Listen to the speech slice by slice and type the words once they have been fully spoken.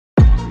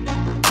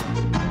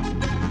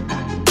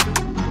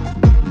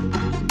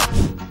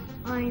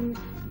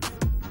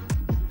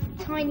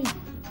tiny,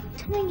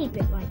 tiny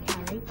bit like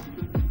Harry.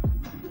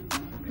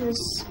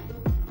 Because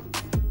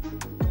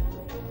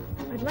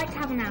I'd like to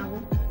have an owl.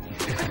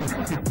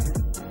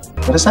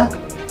 What is that?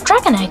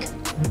 Dragon egg.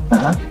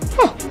 Uh-huh.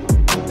 Huh.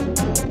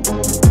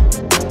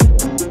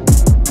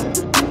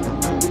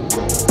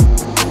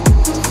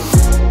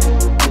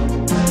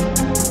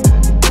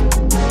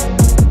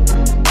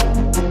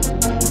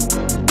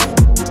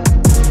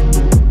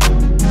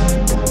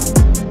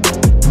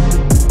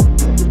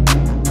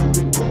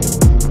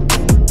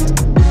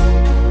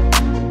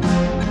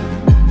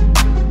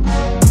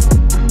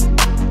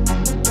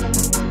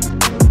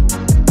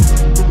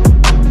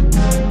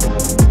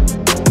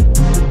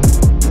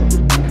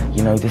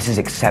 You know, this is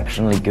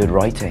exceptionally good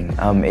writing.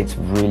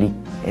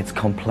 It's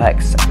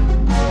complex.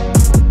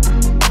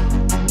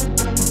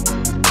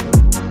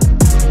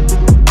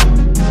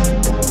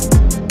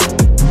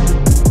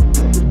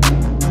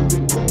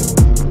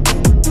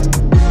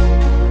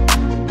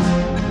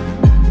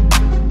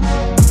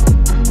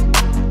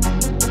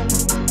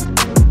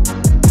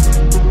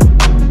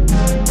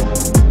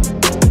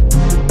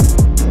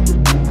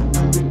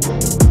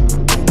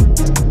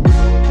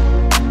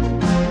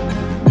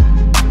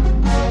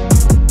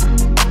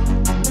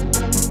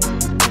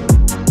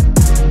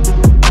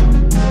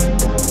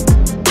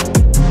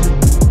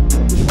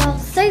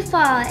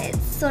 It's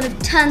sort of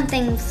turned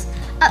things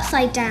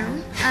upside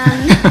down.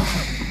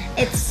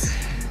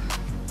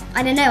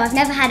 I don't know, I've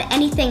never had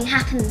anything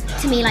happen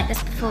to me like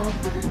this before.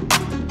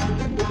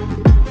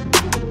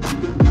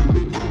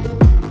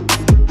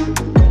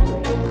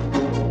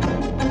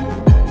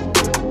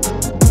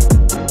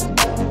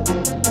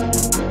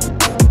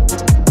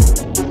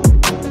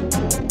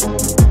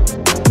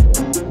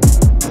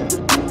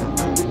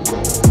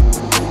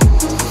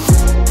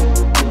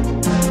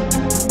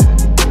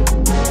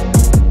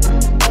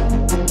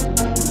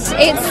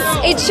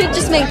 It should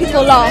just make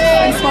people laugh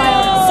and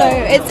smile, so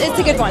it's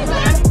a good one.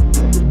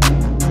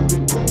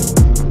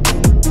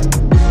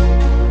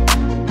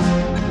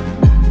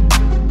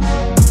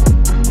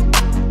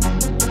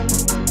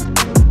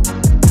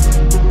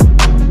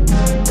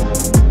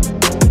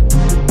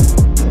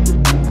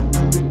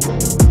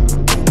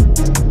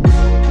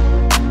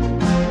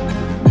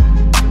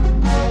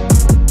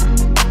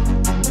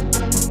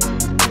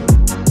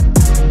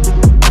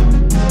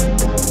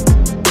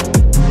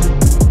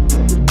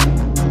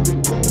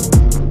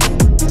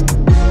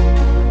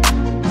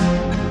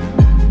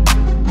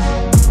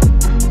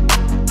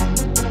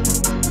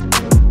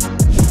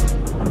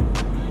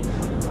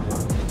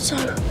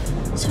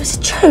 So is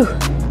it true?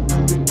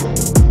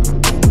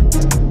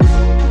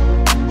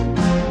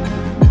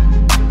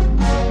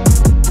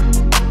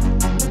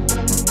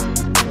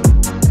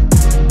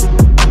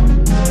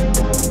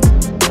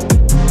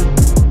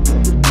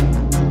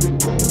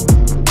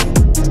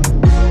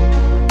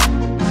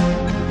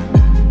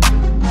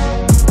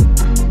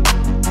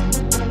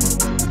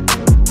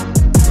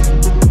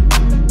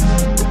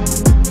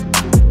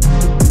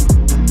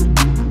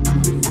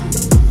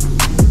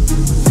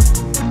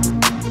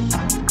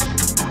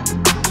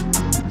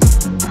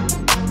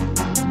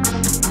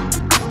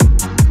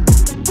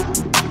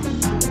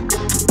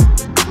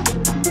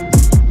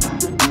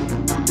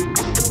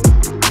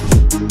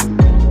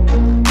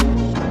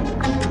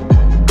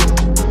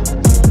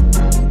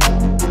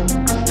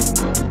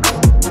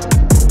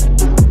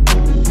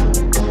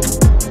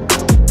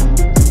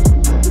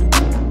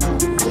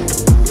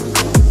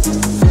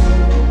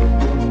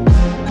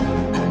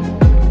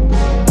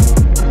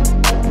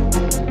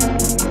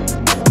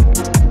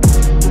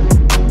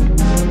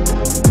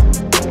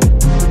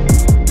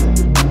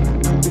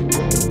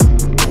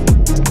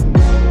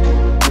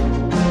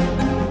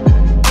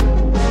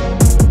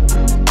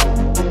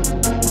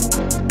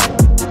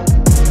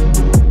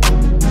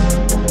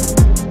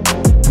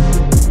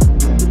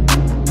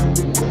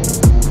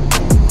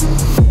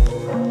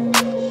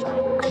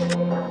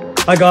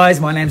 Hi guys,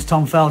 my name's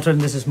Tom Felton.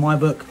 This is my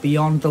book,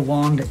 Beyond the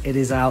Wand. It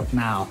is out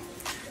now.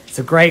 It's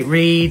a great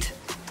read.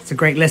 It's a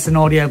great listen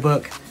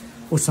audiobook.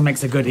 Also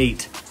makes a good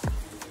eat.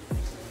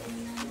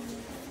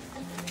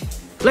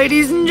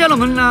 Ladies and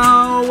gentlemen,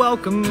 now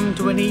welcome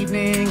to an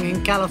evening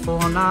in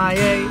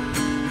California.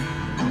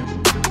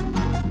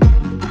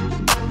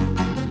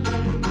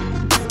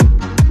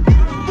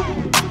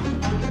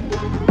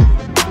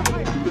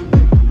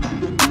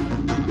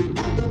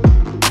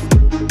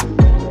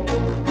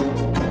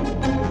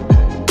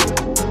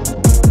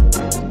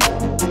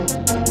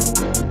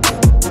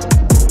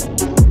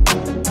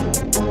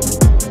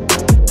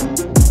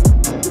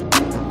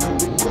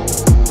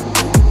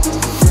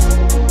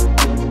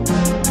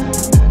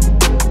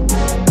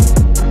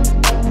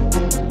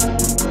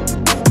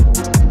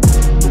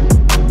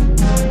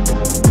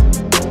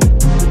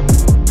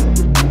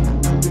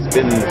 It's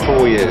been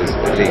 4 years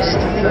at least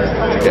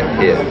to get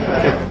here.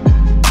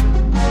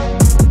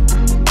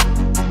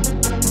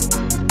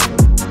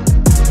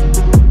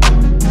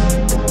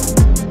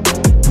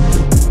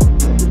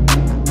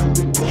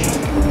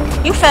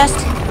 You first.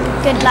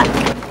 Good luck.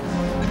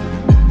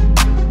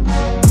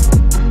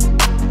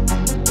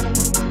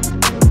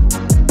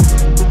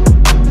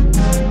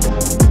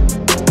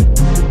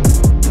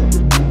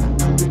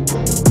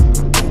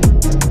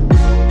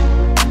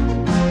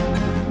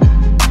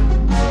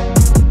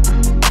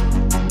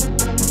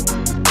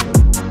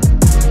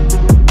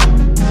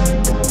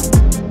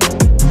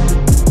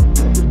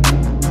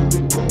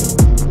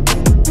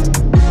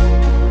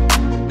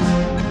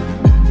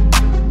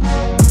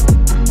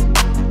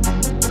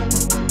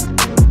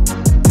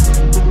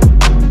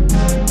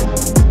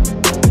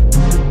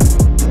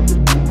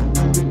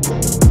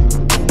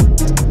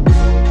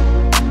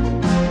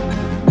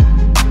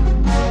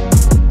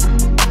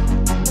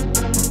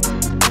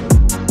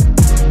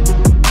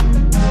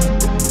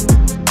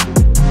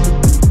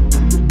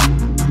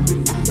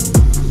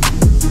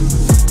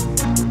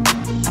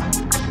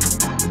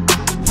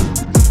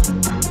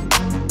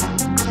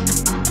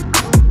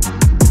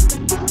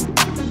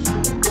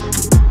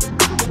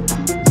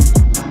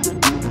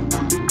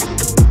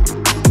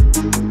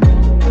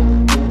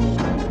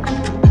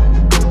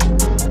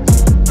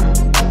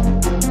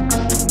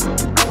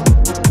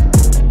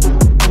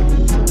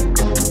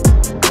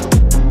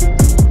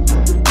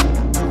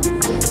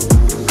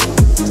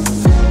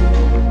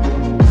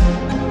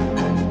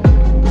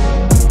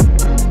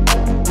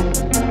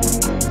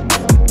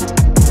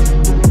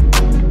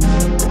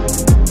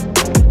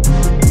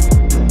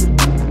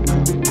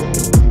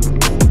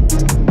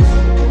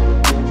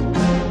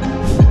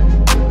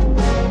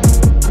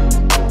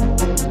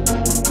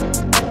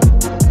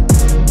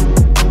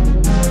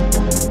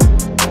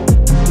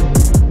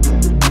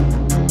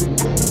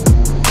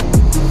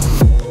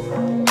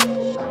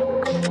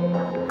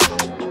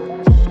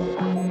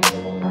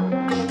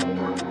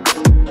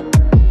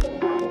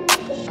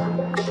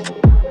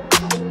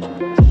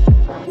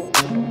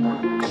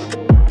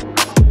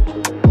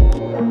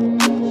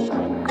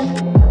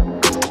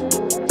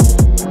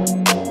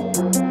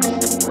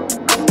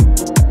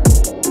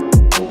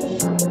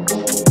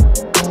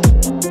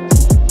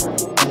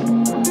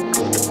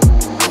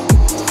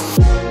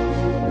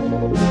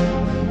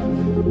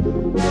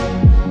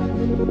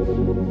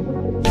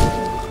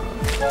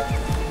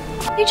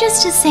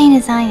 just as sane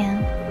as I am.